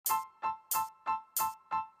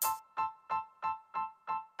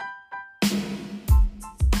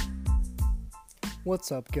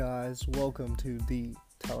What's up, guys? Welcome to the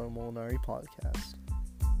Molinari podcast.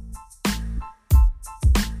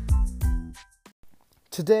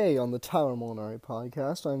 Today on the Tyler Molinari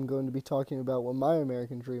podcast, I'm going to be talking about what my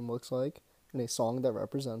American dream looks like and a song that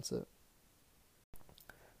represents it.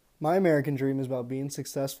 My American dream is about being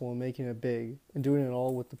successful and making it big, and doing it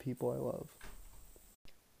all with the people I love.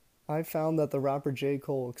 I've found that the rapper J.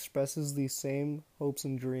 Cole expresses these same hopes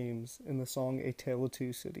and dreams in the song A Tale of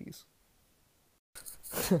Two Cities.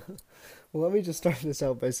 Well, let me just start this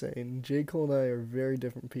out by saying J. Cole and I are very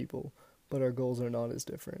different people, but our goals are not as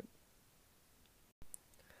different.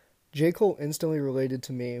 J. Cole instantly related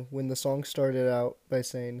to me when the song started out by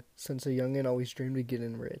saying, "Since a youngin' always dreamed of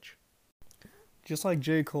getting rich." Just like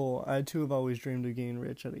J. Cole, I too have always dreamed of getting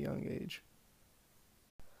rich at a young age.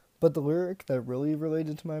 But the lyric that really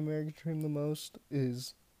related to my American dream the most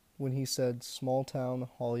is when he said, "Small town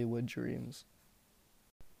Hollywood dreams."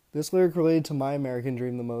 This lyric related to my American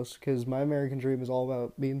dream the most because my American dream is all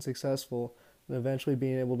about being successful and eventually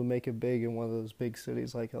being able to make it big in one of those big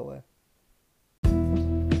cities like LA.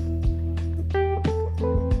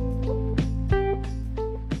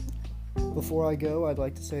 Before I go, I'd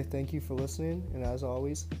like to say thank you for listening, and as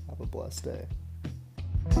always, have a blessed day.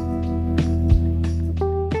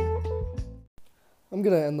 I'm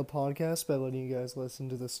going to end the podcast by letting you guys listen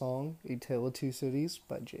to the song A Tale of Two Cities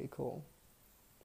by J. Cole.